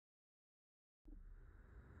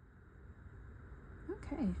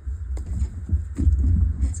Okay,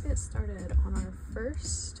 let's get started on our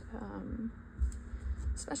first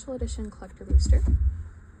special edition collector booster.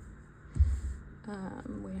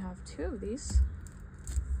 We have two of these,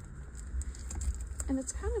 and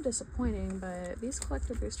it's kind of disappointing, but these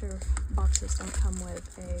collector booster boxes don't come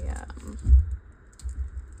with a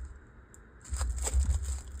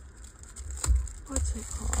what's it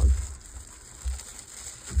called?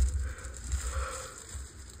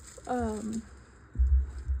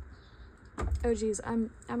 Oh geez,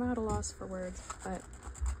 I'm at a loss for words, but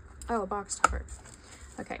oh, box topper.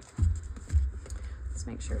 Okay, let's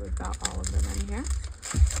make sure we've got all of them in here.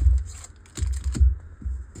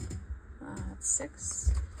 That's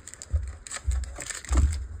 6.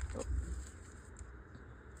 Oh.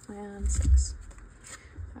 And 6.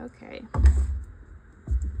 Okay,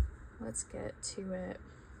 let's get to it.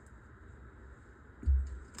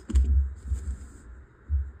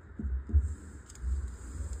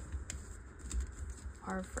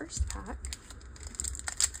 Our first pack.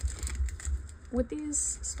 With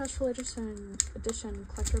these special edition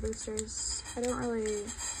collector boosters, I don't really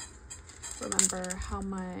remember how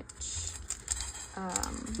much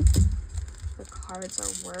the cards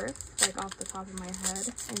are worth, like off the top of my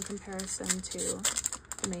head, in comparison to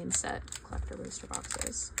the main set collector booster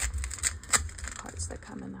boxes, the cards that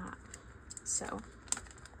come in that. So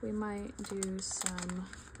we might do some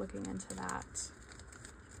looking into that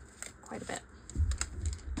quite a bit,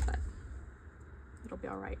 but it'll be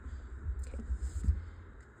all right. Okay.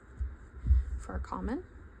 For our common,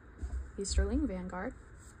 Easterling Vanguard,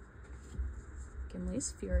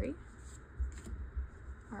 Gimli's Fury.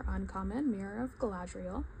 Our uncommon, Mirror of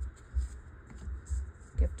Galadriel,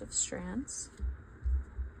 Gift of Strands.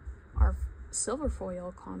 Our silver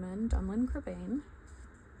foil common, Dunlin Crevain,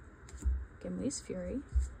 Gimli's Fury.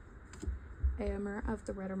 Eomer of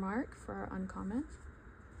the Rittermark for our uncommon,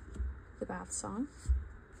 the Bath Song.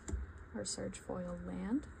 Our surge foil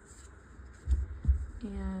Land.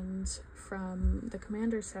 And from the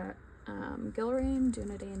commander set, Gilrain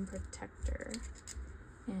Dunedain Protector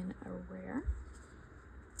in a rare.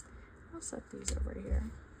 I'll set these over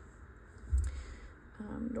here.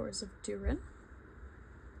 Doors of Durin,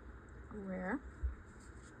 a rare.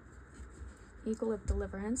 Eagle of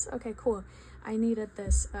Deliverance. Okay, cool. I needed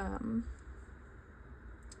this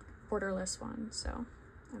borderless one, so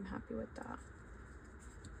I'm happy with that.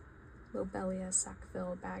 Lobelia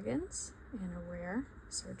Sackville Baggins in a rare,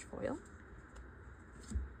 surge foil.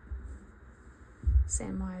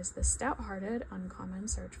 Samwise the Stout-Hearted, uncommon,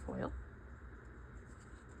 surge foil.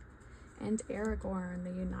 And Aragorn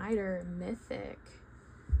the Uniter, mythic.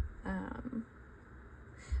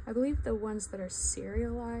 I believe the ones that are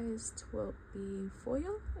serialized will be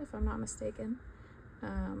foil, if I'm not mistaken.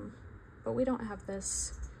 But we don't have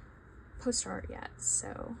this poster art yet,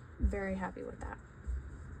 so very happy with that.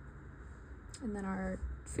 And then our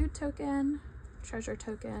food token, treasure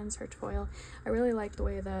token, surge foil. I really like the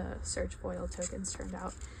way the surge foil tokens turned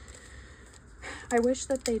out. I wish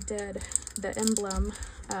that they did the emblem,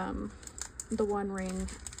 the one ring,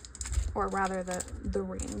 or rather the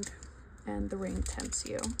ring, and the ring tempts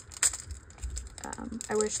you.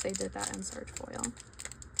 I wish they did that in surge foil.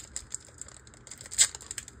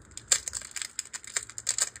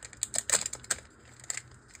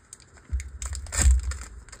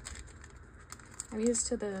 I'm used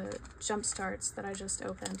to the jump starts that I just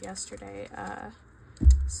opened yesterday,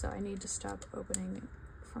 so I need to stop opening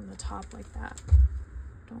from the top like that.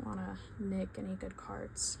 Don't want to nick any good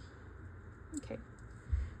cards. Okay,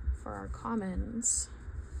 for our commons,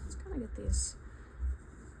 let's kind of get these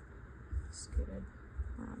scooted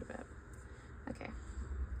around a bit. Okay,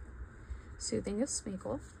 Soothing of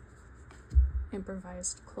Smeagol,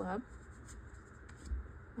 Improvised Club,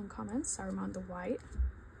 uncommon, Saruman the White,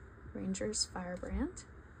 Ranger's Firebrand,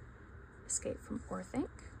 Escape from Orthanc,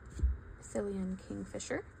 Ithilien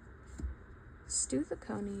Kingfisher, Stu the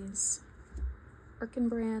Conies,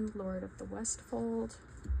 Erkenbrand, Lord of the Westfold,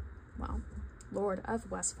 well, Lord of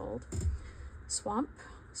Westfold, Swamp,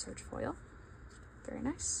 surge foil, very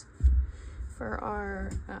nice. For our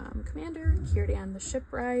commander, Círdan the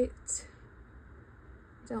Shipwright,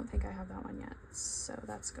 I don't think I have that one yet, so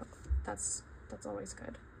that's good. That's always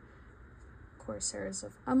good. Corsairs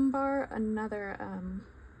of Umbar, another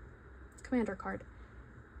commander card,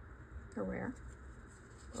 a rare.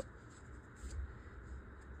 Oh.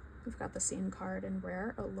 We've got the scene card in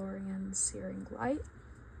rare, Elorian Searing Light,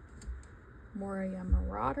 Moria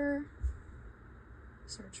Marauder,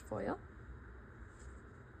 surge foil.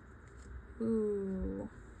 Ooh,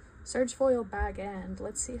 surge foil bag end.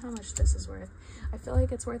 Let's see how much this is worth. I feel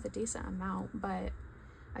like it's worth a decent amount, but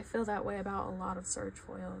I feel that way about a lot of surge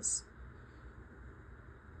foils.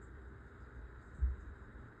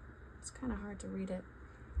 It's kind of hard to read it.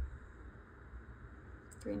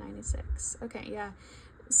 $3.96. Okay, yeah,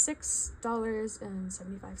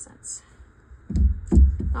 $6.75.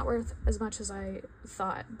 Not worth as much as I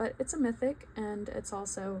thought, but it's a mythic and it's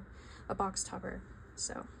also a box topper.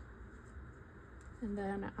 So, and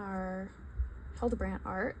then our Hildebrand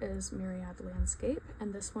art is Myriad Landscape,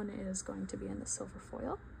 and this one is going to be in the silver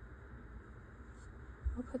foil.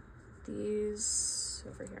 I'll put these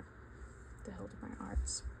over here, the Hildebrand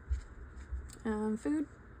arts. Food,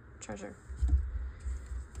 treasure.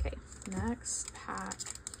 Okay, next pack.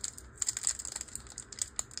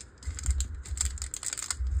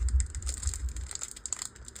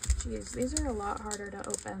 Geez, these are a lot harder to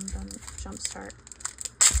open than Jumpstart.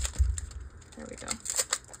 There we go.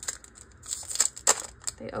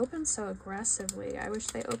 They open so aggressively. I wish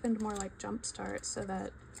they opened more like Jumpstart so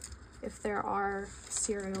that if there are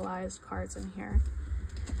serialized cards in here,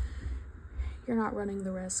 you're not running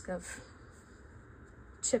the risk of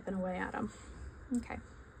chipping away at them. Okay,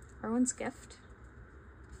 Erwin's Gift.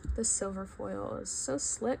 This silver foil is so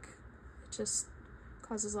slick, it just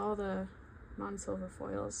causes all the non-silver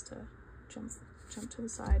foils to jump to the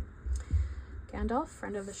side. Gandalf,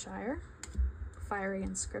 Friend of the Shire. Fiery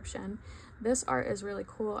Inscription. This art is really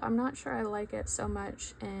cool. I'm not sure I like it so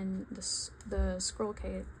much in the scroll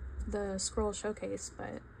showcase,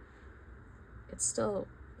 but it's still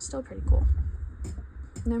pretty cool.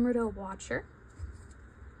 Nemrudil Watcher.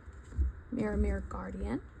 Mirror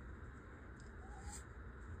Guardian.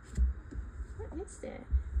 What is it?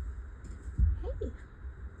 Hey.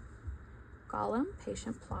 Gollum,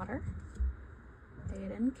 Patient Plotter.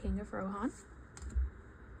 Theoden, King of Rohan.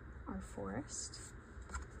 Our Forest.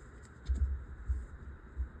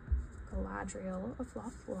 Galadriel of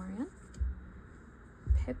Lothlorien.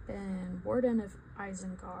 Pippin, Warden of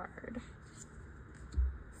Isengard.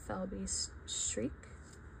 Felbeast Shriek.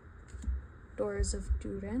 Doors of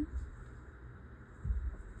Durin.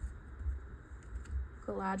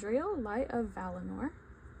 Galadriel, Light of Valinor.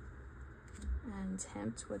 And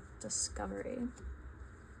Tempt with Discovery.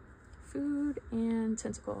 Food and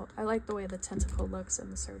Tentacle. I like the way the tentacle looks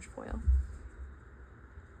in the surge foil.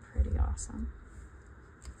 Pretty awesome.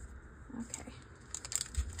 Okay.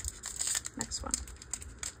 Next one.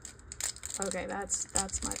 Okay, that's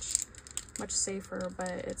much safer, but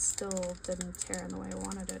it still didn't tear in the way I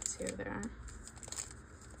wanted it to there.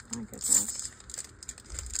 My goodness.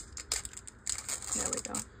 There we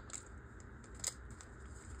go.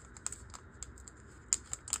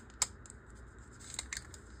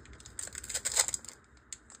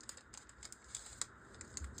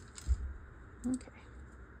 Okay.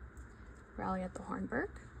 Rally at the Hornburg.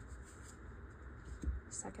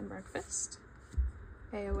 Second Breakfast.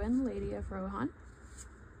 Eowyn, Lady of Rohan.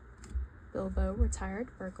 Bilbo, Retired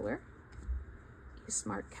Burglar.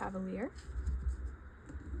 Eastmark Cavalier.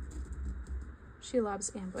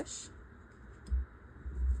 Shelob's Ambush.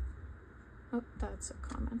 Oh, that's a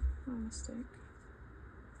common. My mistake.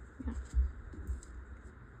 Yeah.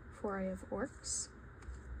 Foray of Orcs.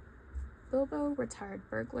 Bilbo, Retired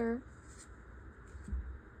Burglar.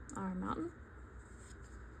 Our Mountain.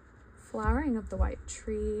 Flowering of the White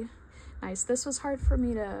Tree. Nice. This was hard for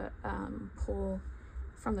me to pull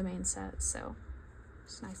from the main set, so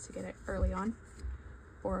it's nice to get it early on.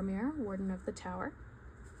 Boromir, Warden of the Tower.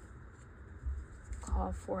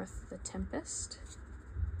 Call Forth the Tempest.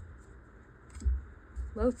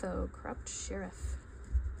 Lotho, Corrupt Sheriff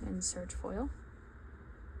in Surge Foil.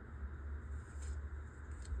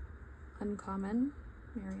 Uncommon,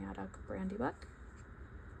 Meriadoc Brandybuck.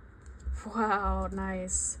 Wow,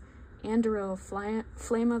 nice. Anduril,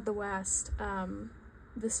 Flame of the West.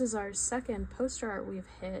 This is our second poster art we've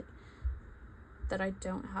hit that I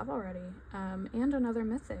don't have already. And another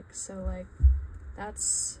mythic, so like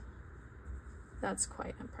that's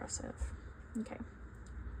quite impressive. Okay.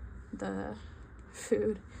 The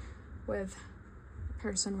food with a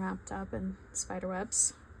person wrapped up in spider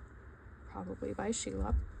webs, probably by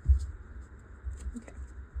Shelob. Okay.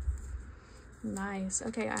 Nice.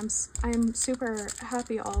 Okay, I'm super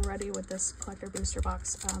happy already with this collector booster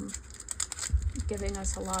box, giving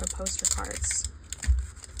us a lot of poster cards,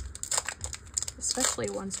 especially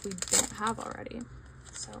ones we don't have already,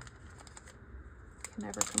 so can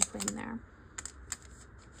never complain there.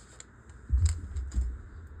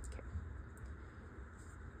 Okay.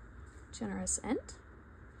 Generous End.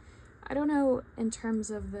 I don't know in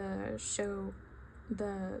terms of the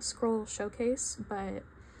scroll showcase, but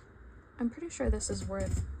I'm pretty sure this is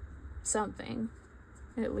worth something,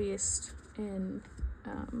 at least in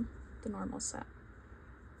the normal set.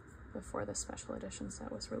 before the special edition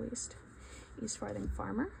set was released. East Farthing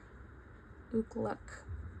Farmer, Ukluk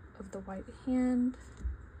of the White Hand,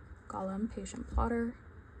 Gollum, Patient Plotter,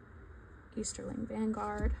 Easterling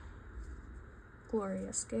Vanguard,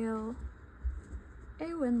 Glorious Gale,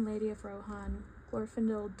 Eowyn, Lady of Rohan,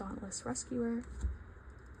 Glorfindel, Dauntless Rescuer,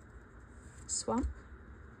 Swamp,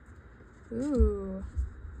 ooh,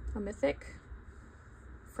 a mythic,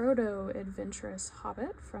 Frodo, Adventurous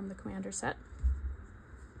Hobbit from the Commander set,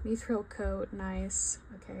 Mithril Coat, nice,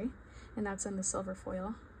 okay, and that's in the silver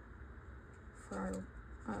foil for our,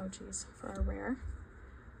 oh geez, for our rare.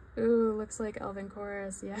 Ooh, looks like Elven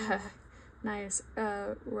Chorus, yeah, nice.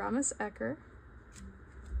 Ramus Ecker,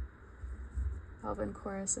 Elven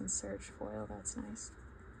Chorus and Surge foil, that's nice.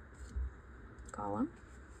 Gollum.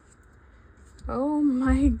 Oh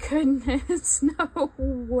my goodness, no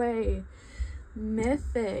way.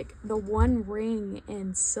 Mythic, the One Ring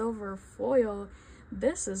in silver foil.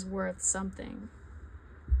 This is worth something.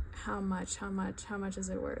 How much is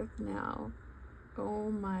it worth now?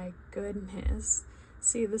 Oh my goodness.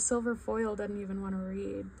 See, the silver foil doesn't even want to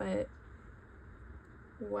read, but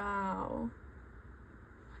wow.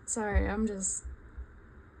 Sorry, I'm just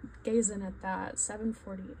gazing at that.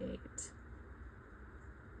 748.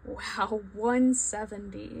 Wow,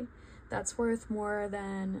 170. That's worth more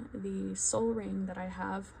than the Soul Ring that I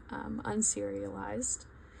have, unserialized,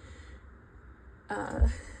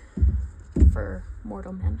 for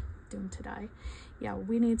Mortal Men Doomed to Die. Yeah,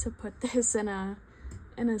 we need to put this in a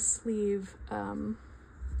sleeve,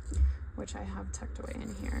 which I have tucked away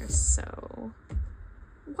in here. So,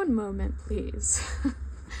 one moment, please.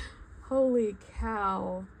 Holy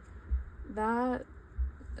cow. That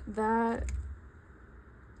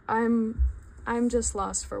I'm just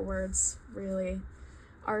lost for words, really.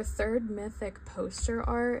 Our third mythic poster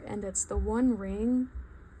art, and it's the One Ring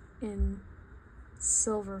in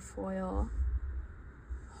silver foil.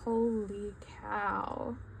 Holy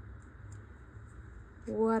cow.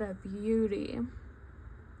 What a beauty.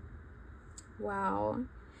 Wow.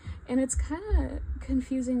 And it's kind of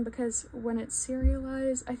confusing because when it's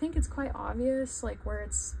serialized, I think it's quite obvious like where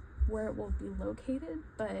it will be located,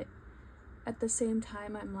 but at the same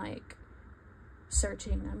time I'm like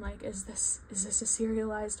searching. I'm like, is this a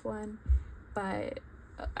serialized one? But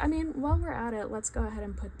I mean, while we're at it, let's go ahead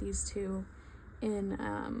and put these two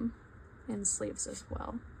in sleeves as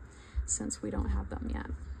well, since we don't have them yet.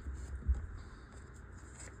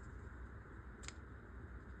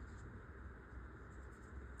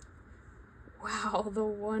 Wow, the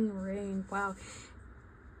One Ring. Wow.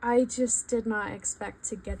 I just did not expect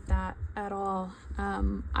to get that at all.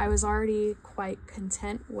 I was already quite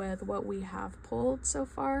content with what we have pulled so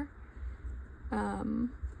far.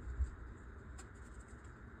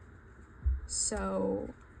 So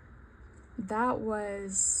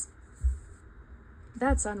that's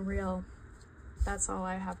unreal. That's all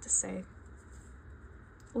I have to say.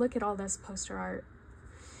 Look at all this poster art.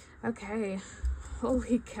 Okay,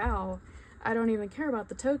 holy cow. I don't even care about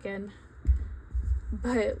the token,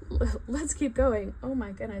 but let's keep going. Oh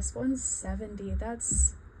my goodness, 170,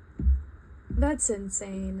 that's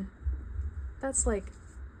insane. That's like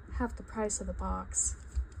half the price of the box.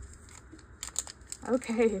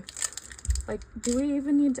 Okay, like, do we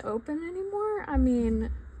even need to open anymore? I mean,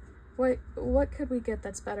 what could we get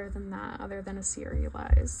that's better than that other than a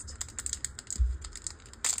serialized?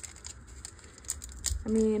 I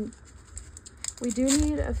mean, we do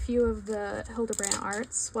need a few of the Hildebrandt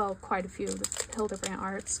arts, well, quite a few of the Hildebrandt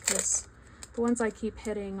arts, because the ones I keep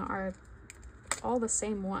hitting are all the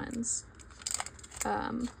same ones.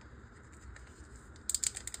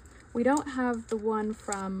 We don't have the one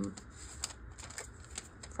from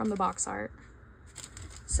the box art,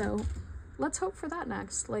 so let's hope for that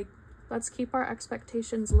next. Like, let's keep our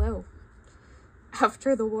expectations low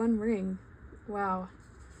after the One Ring. Wow.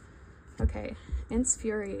 Okay, Int's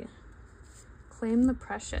Fury. Claim the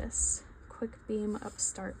Precious, Quick Beam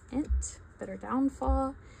Upstart Int, Bitter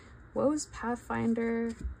Downfall, Woe's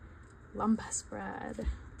Pathfinder, Lumbusbred,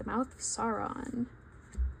 The Mouth of Sauron,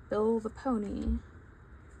 Bill the Pony,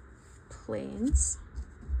 Plains,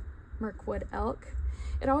 Mirkwood Elk.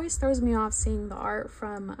 It always throws me off seeing the art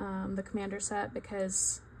from the Commander set,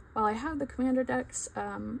 because while I have the Commander decks,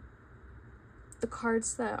 the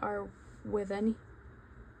cards that are within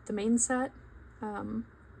the main set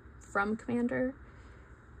from Commander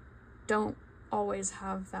don't always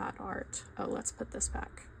have that art. Oh, let's put this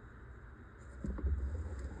back.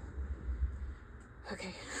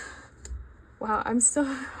 Okay. Wow, I'm still...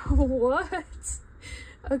 What?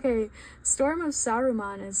 Okay, Storm of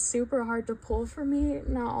Saruman is super hard to pull for me.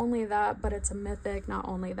 Not only that, but it's a mythic. Not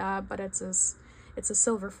only that, but it's It's a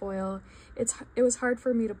silver foil. It was hard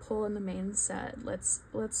for me to pull in the main set. Let's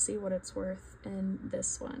see what it's worth in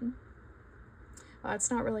this one.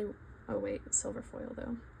 It's not really, oh wait, silver foil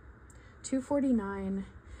though. $2.49,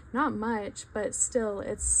 not much, but still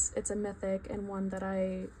it's a mythic and one that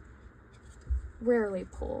I rarely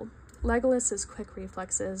pull. Legolas is quick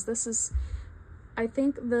reflexes. This is, I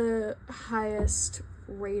think, the highest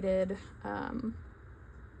rated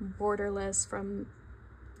Borderless from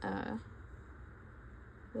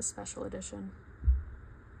the special edition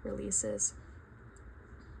releases.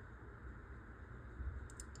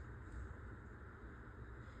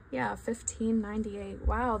 Yeah, $15.98.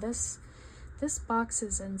 Wow, this box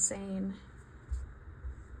is insane.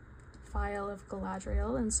 Vial of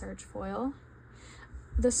Galadriel and Surge Foil.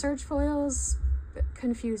 The Surge Foils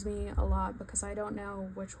confuse me a lot because I don't know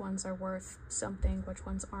which ones are worth something, which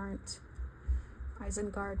ones aren't.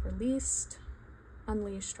 Isengard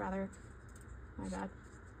Unleashed rather. My bad.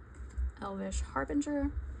 Elvish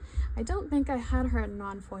Harbinger. I don't think I had her in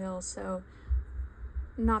non-foil, so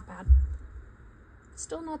not bad.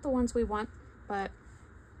 Still not the ones we want, but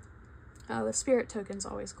the spirit token's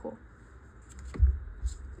always cool.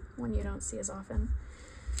 One you don't see as often.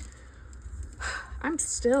 I'm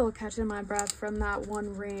still catching my breath from that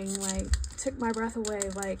one ring, like, took my breath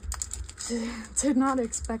away, like, did not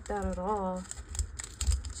expect that at all.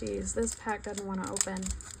 Jeez, this pack doesn't want to open.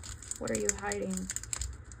 What are you hiding?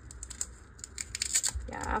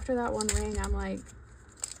 Yeah, after that one ring, I'm like,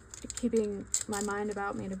 keeping my mind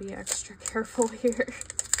about me to be extra careful here.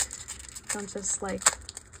 Don't just, like,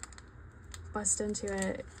 bust into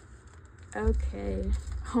it. Okay.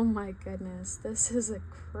 Oh my goodness. This is a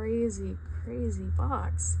crazy, crazy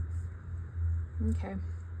box. Okay.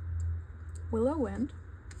 Willow Wind.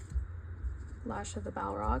 Lash of the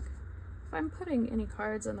Balrog. If I'm putting any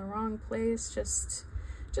cards in the wrong place,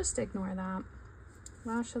 just ignore that.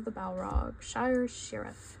 Lash of the Balrog. Shire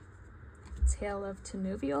Sheriff. Tale of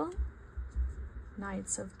Tenuvial.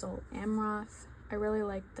 Knights of Dol Amroth. I really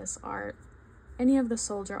like this art. Any of the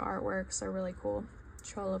soldier artworks are really cool.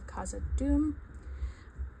 Troll of Khazad-dûm.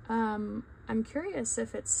 I'm curious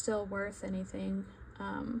if it's still worth anything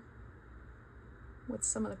with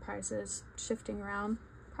some of the prices shifting around.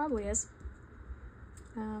 Probably is.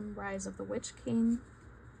 Rise of the Witch King.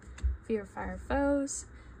 Fear Fire Foes.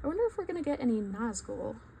 I wonder if we're going to get any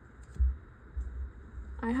Nazgul.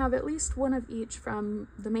 I have at least one of each from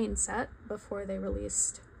the main set before they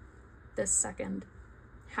released this second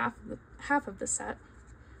half of the set.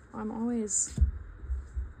 I'm always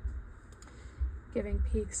giving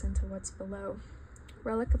peeks into what's below.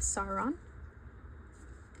 Relic of Sauron.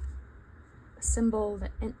 A symbol, the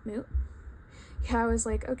Entmoot. Yeah, I was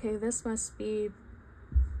like, okay, this must be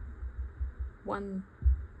one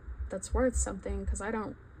that's worth something because I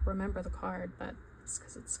don't remember the card, but it's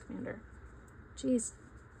because it's Commander. Jeez.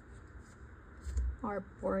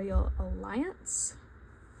 Arboreal Alliance.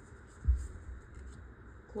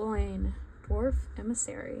 Gloin, Dwarf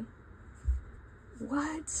Emissary.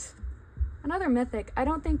 What? Another mythic. I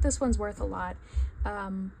don't think this one's worth a lot,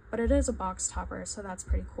 but it is a box topper, so that's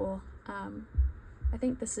pretty cool. I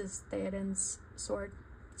think this is Theoden's sword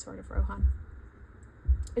of Rohan.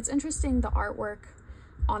 It's interesting, the artwork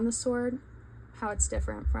on the sword, how it's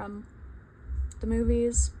different from the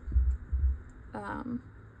movies,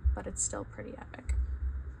 but it's still pretty epic.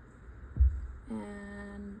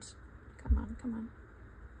 And come on.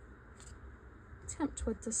 Tempt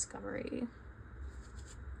with Discovery.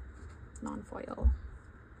 Non-foil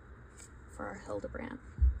for our Hildebrand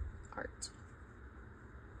art.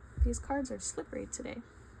 These cards are slippery today.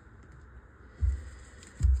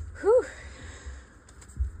 Whew.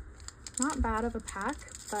 Not bad of a pack,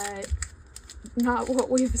 but not what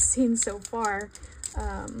we've seen so far.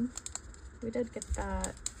 We did get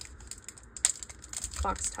that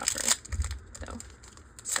box topper though,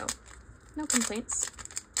 so no complaints.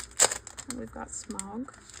 And we've got Smaug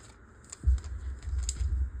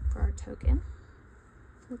for our token.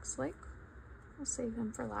 Looks like we'll save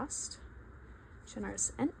him for last.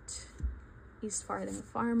 Chernarus Ent, East Farthing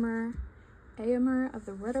Farmer, Eomer of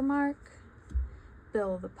the Rittermark,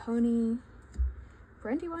 Bill the Pony,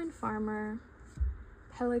 Brandywine Farmer,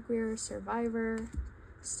 Peligreer Survivor,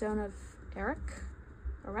 Stone of Erech,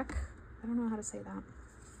 I don't know how to say that.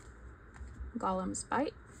 Golem's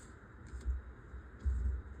Bite,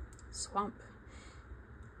 Swamp.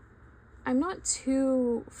 I'm not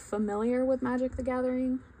too familiar with Magic the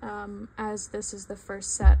Gathering, as this is the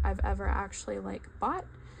first set I've ever actually like bought,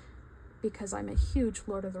 because I'm a huge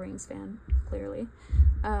Lord of the Rings fan, clearly.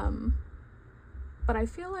 But I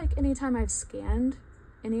feel like anytime I've scanned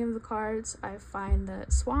any of the cards, I find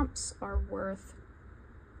that swamps are worth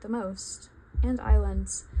the most, and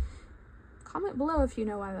islands. Comment below if you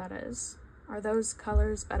know why that is. Are those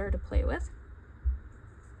colors better to play with?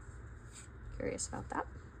 Curious about that.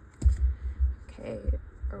 Okay,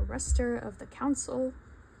 Arrestor of the Council.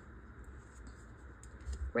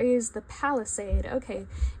 Raise the Palisade. Okay,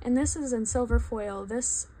 and this is in silver foil.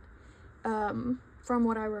 This, from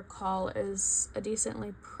what I recall, is a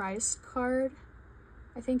decently priced card.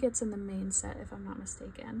 I think it's in the main set, if I'm not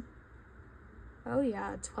mistaken. Oh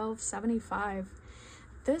yeah, $12.75.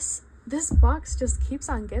 This box just keeps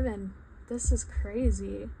on giving. This is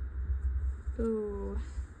crazy. Ooh.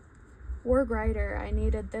 Warg Rider, I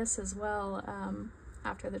needed this as well.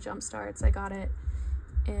 After the jump starts, I got it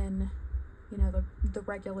in, you know, the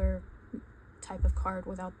regular type of card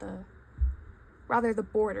without the, rather the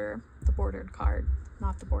bordered card,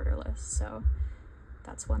 not the borderless. So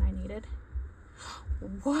that's one I needed.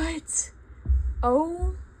 What?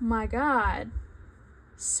 Oh my god.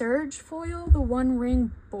 Surge foil, the one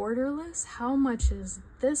ring borderless? How much is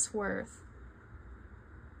this worth?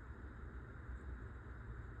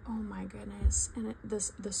 Oh my goodness. And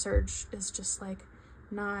the surge is just like,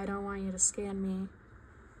 nah, I don't want you to scan me.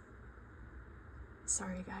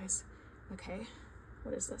 Sorry guys. Okay,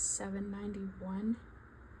 what is this? $7.91?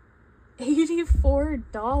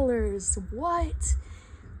 $84. What?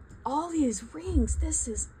 All these rings. This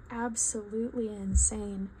is absolutely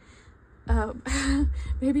insane.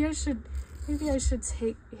 Maybe I should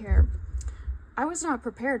take here. I was not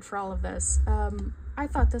prepared for all of this. I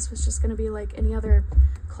thought this was just gonna be like any other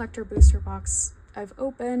collector booster box I've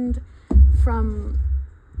opened from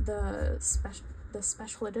the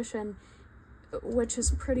special edition, which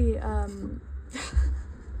is pretty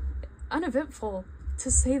uneventful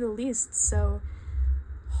to say the least. So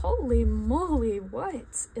holy moly,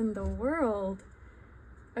 what in the world?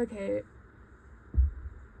 Okay,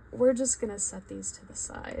 we're just gonna set these to the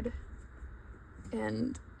side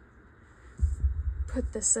and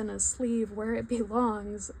put this in a sleeve where it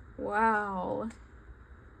belongs. Wow.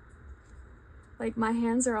 Like, my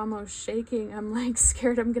hands are almost shaking. I'm like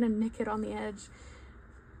scared I'm gonna nick it on the edge.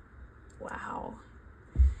 Wow.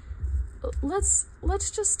 Let's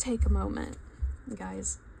just take a moment,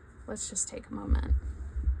 guys. Let's just take a moment.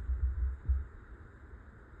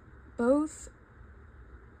 Both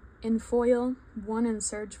in foil, one in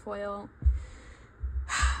surge foil,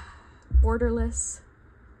 borderless,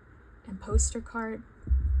 and poster card.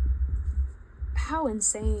 How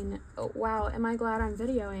insane. Oh, wow, am I glad I'm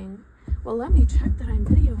videoing? Well, let me check that I'm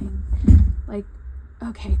videoing. Like,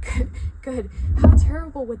 okay, good. How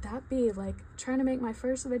terrible would that be? Like, trying to make my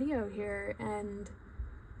first video here and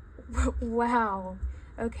wow.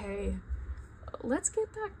 Okay, let's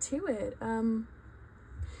get back to it.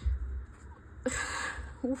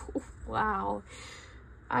 Wow.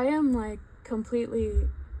 I am like completely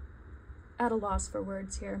at a loss for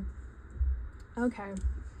words here. Okay.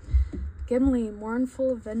 Gimli,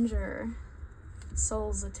 Mournful Avenger.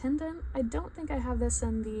 Soul's Attendant. I don't think I have this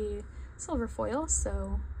in the silver foil,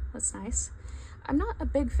 so that's nice. I'm not a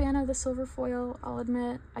big fan of the silver foil, I'll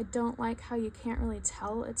admit. I don't like how you can't really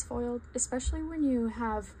tell it's foiled, especially when you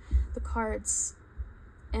have the cards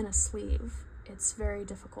in a sleeve. It's very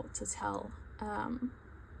difficult to tell.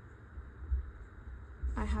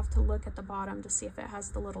 I have to look at the bottom to see if it has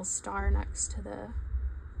the little star next to the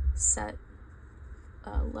set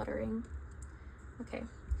lettering. Okay.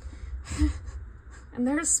 And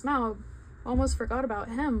there's Smaug. Almost forgot about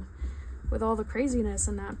him with all the craziness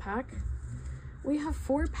in that pack. We have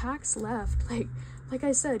 4 packs left. Like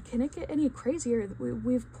I said, can it get any crazier?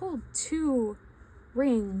 We've pulled 2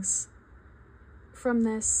 rings from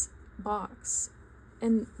this box,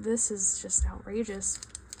 and this is just outrageous.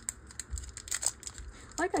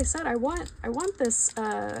 Like I said, I want this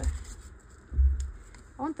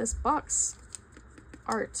box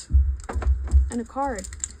art and a card.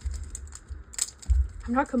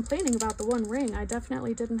 I'm not complaining about the one ring. I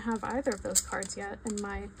definitely didn't have either of those cards yet in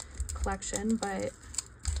my collection, but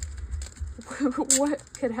what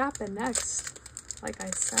could happen next? Like I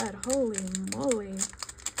said, holy moly.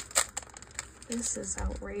 This is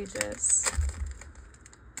outrageous.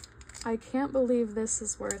 I can't believe this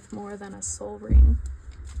is worth more than a soul ring.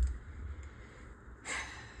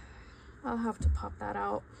 I'll have to pop that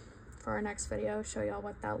out for our next video, show y'all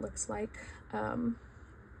what that looks like.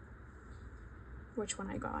 Which one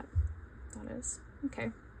I got, that is.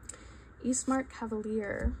 Okay. Eastmark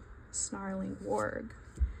Cavalier, Snarling Warg,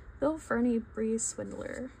 Bill Fernie Bree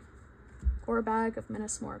Swindler, Gorbag of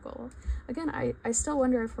Minas Morgul. Again, I still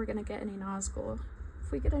wonder if we're gonna get any Nazgul.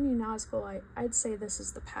 If we get any Nazgul, I'd say this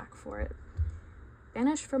is the pack for it.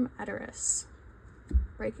 Banished from Edoras,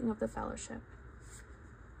 Breaking of the Fellowship,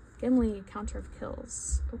 Gimli, Counter of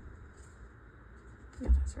Kills. Oh. Yeah,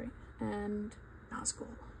 that's right. And Nazgul.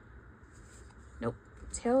 Nope.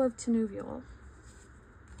 Tale of Tenuvial.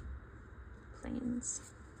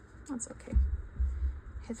 Plains. That's okay.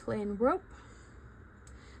 Hithlane Rope.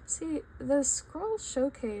 See, the Scroll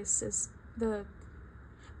Showcase is the...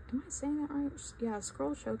 Am I saying that right? Yeah,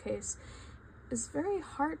 Scroll Showcase is very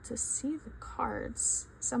hard to see the cards.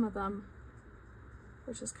 Some of them.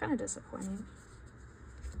 Which is kind of disappointing.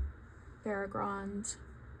 Baragond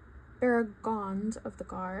of the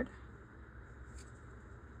Guard.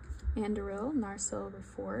 Anduril, Narsil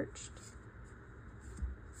Reforged.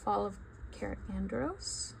 Fall of Karat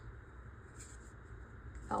Andros.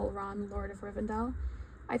 Elrond, Lord of Rivendell.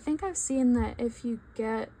 I think I've seen that if you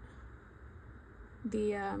get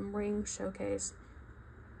the ring showcase,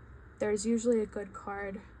 there's usually a good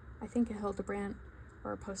card, I think a Hildebrand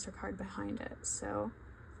or a poster card behind it. So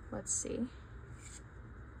let's see.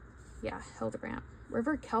 Yeah, Hildebrand.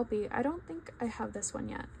 River Kelpie, I don't think I have this one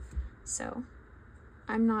yet. So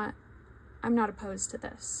I'm not opposed to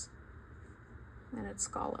this. And it's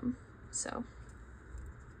Gollum, so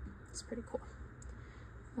it's pretty cool.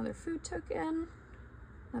 Another food token,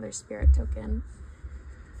 another spirit token.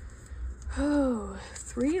 Oh,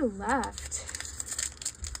 3 left.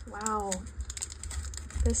 Wow,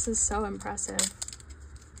 this is so impressive.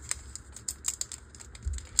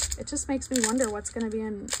 It just makes me wonder what's going to be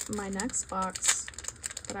in my next box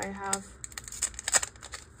that I have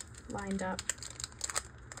lined up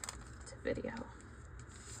to video.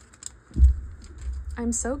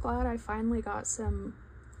 I'm so glad I finally got some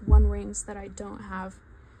One Rings that I don't have.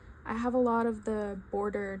 I have a lot of the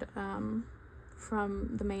bordered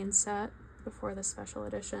from the main set before the special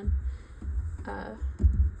edition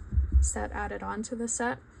set added on to the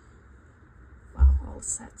set. Wow, all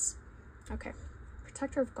sets. Okay.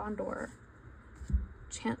 Protector of Gondor.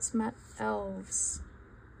 Chance Met Elves.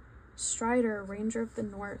 Strider, Ranger of the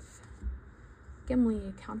North.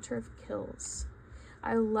 Gimli, Counter of Kills.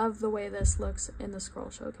 I love the way this looks in the Scroll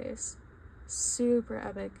Showcase. Super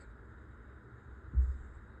epic.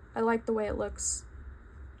 I like the way it looks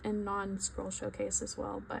in non-Scroll Showcase as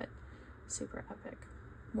well, but super epic.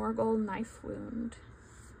 Morgul, Knife Wound.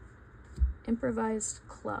 Improvised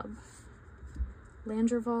Club.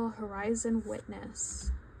 Landreval, Horizon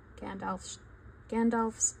Witness. Gandalf's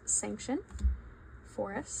Sanction.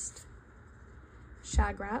 Forest.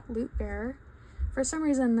 Shagrat, Loot Bearer. For some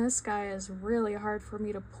reason, this guy is really hard for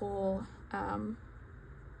me to pull,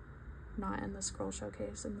 not in the Scroll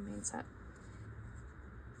Showcase, in the main set.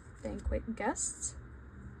 Banquet Guests.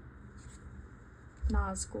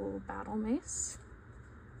 Nazgul, Battle Mace.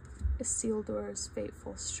 Isildur's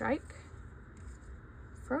Fateful Strike.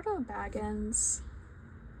 Frodo Baggins.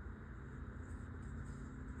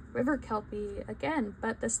 River Kelpie, again,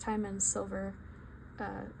 but this time in silver,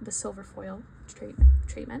 the silver foil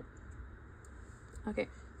treatment. Okay,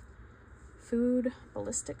 Food,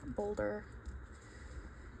 Ballistic Boulder.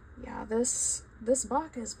 Yeah, this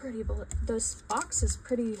box is pretty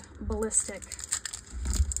ballistic,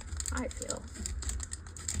 I feel,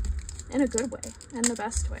 in a good way, in the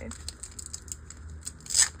best way.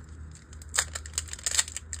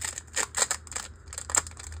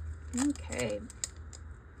 Okay,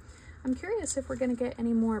 I'm curious if we're gonna get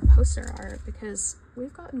any more poster art, because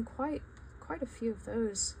we've gotten quite a few of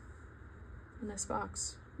those in this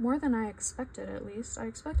box. More than I expected, at least. I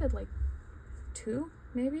expected like 2,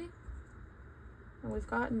 maybe? And we've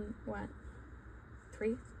gotten, what,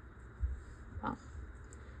 3? Well,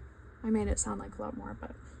 I made it sound like a lot more,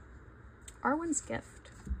 but... Arwen's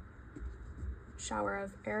Gift. Shower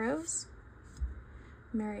of Arrows.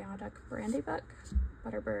 Meriadoc Brandybuck.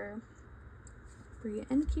 Butterbur. Bree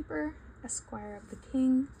Innkeeper. Esquire of the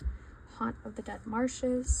King. Haunt of the Dead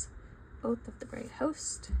Marshes. Oath of the Great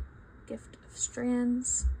Host. Gift of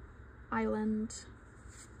Strands. Island.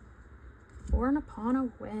 Born Upon a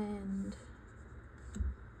Wind.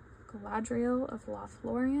 Galadriel of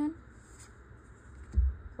Lothlorien.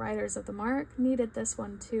 Riders of the Mark. Needed this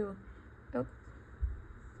one too. Oh.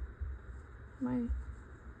 I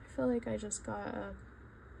feel like I just got a...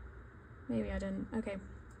 Maybe I didn't. Okay.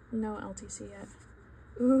 No LTC yet.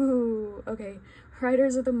 Ooh, okay.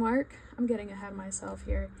 Riders of the Mark. I'm getting ahead of myself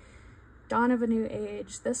here. Dawn of a New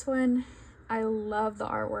Age. This one, I love the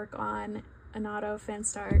artwork on. Anato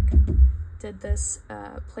Fanstark did this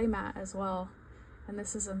playmat as well. And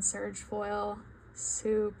this is in Surge Foil.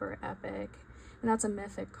 Super epic. And that's a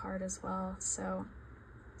mythic card as well. So,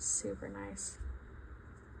 super nice.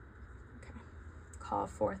 Okay. Call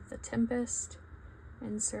Forth the Tempest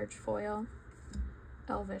in Surge Foil.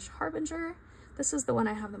 Elvish Harbinger. This is the one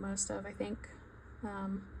I have the most of, I think.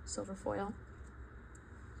 silver foil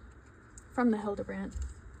from the Hildebrandt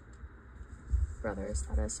brothers,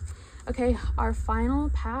 that is. Okay, our final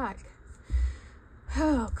pack.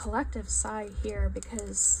 Oh, collective sigh here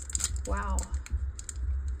because wow.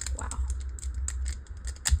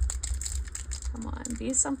 Come on,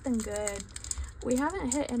 be something good. We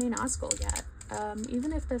haven't hit any Nazgul yet.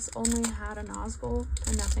 Even if this only had a Nazgul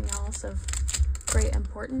and nothing else of great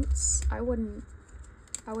importance, I wouldn't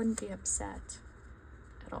be upset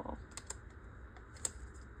at all.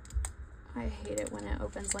 I hate it when it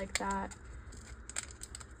opens like that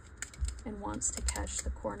and wants to catch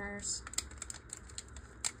the corners.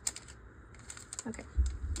 Okay.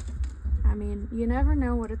 I mean, you never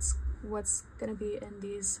know what's gonna be in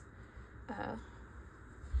these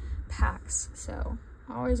packs, so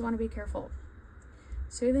I always want to be careful.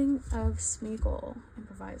 Soothing of Smeagol,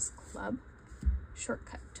 Improvised Club,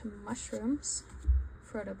 Shortcut to Mushrooms,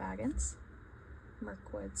 Frodo Baggins,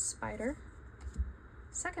 Mirkwood Spider,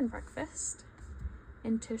 Second Breakfast,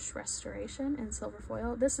 Intish Restoration in silver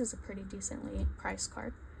foil. This is a pretty decently priced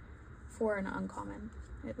card for an uncommon,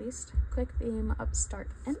 at least. Quick Beam, Upstart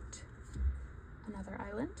Ent, another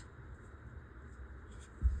island.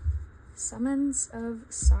 Summons of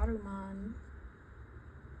Saruman.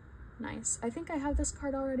 Nice. I think I have this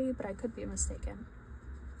card already, but I could be mistaken.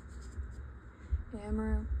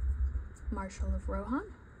 Amber, Marshal of Rohan.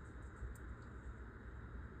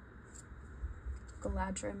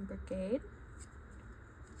 Galadrim Brigade.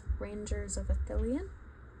 Rangers of Ithilien.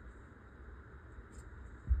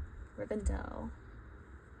 Rivendell.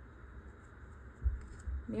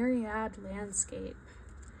 Myriad Landscape.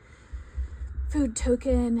 Food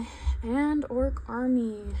Token and Orc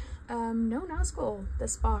Army. No Nazgul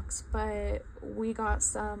this box, but we got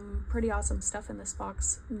some pretty awesome stuff in this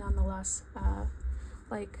box nonetheless.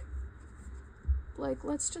 Like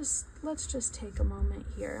let's just take a moment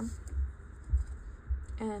here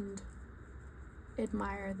and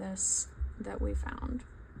admire this that we found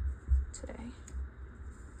today.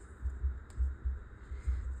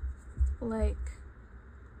 Like,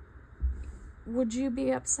 would you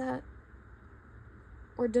be upset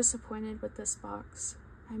or disappointed with this box?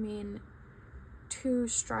 I mean, 2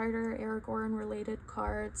 Strider Aragorn related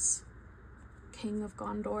cards, King of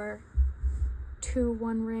Gondor, 2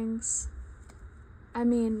 One Rings. I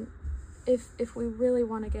mean, if we really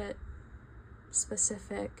want to get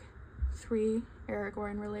specific, 3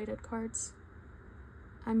 Aragorn related cards.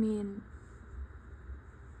 I mean,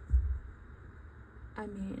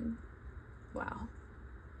 wow.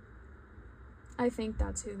 I think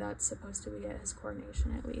that's who that's supposed to be at his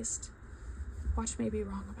coronation, at least. Watch me be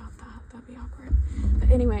wrong about that. That'd be awkward. But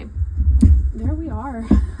anyway, there we are.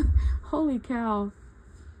 Holy cow.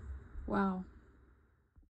 Wow.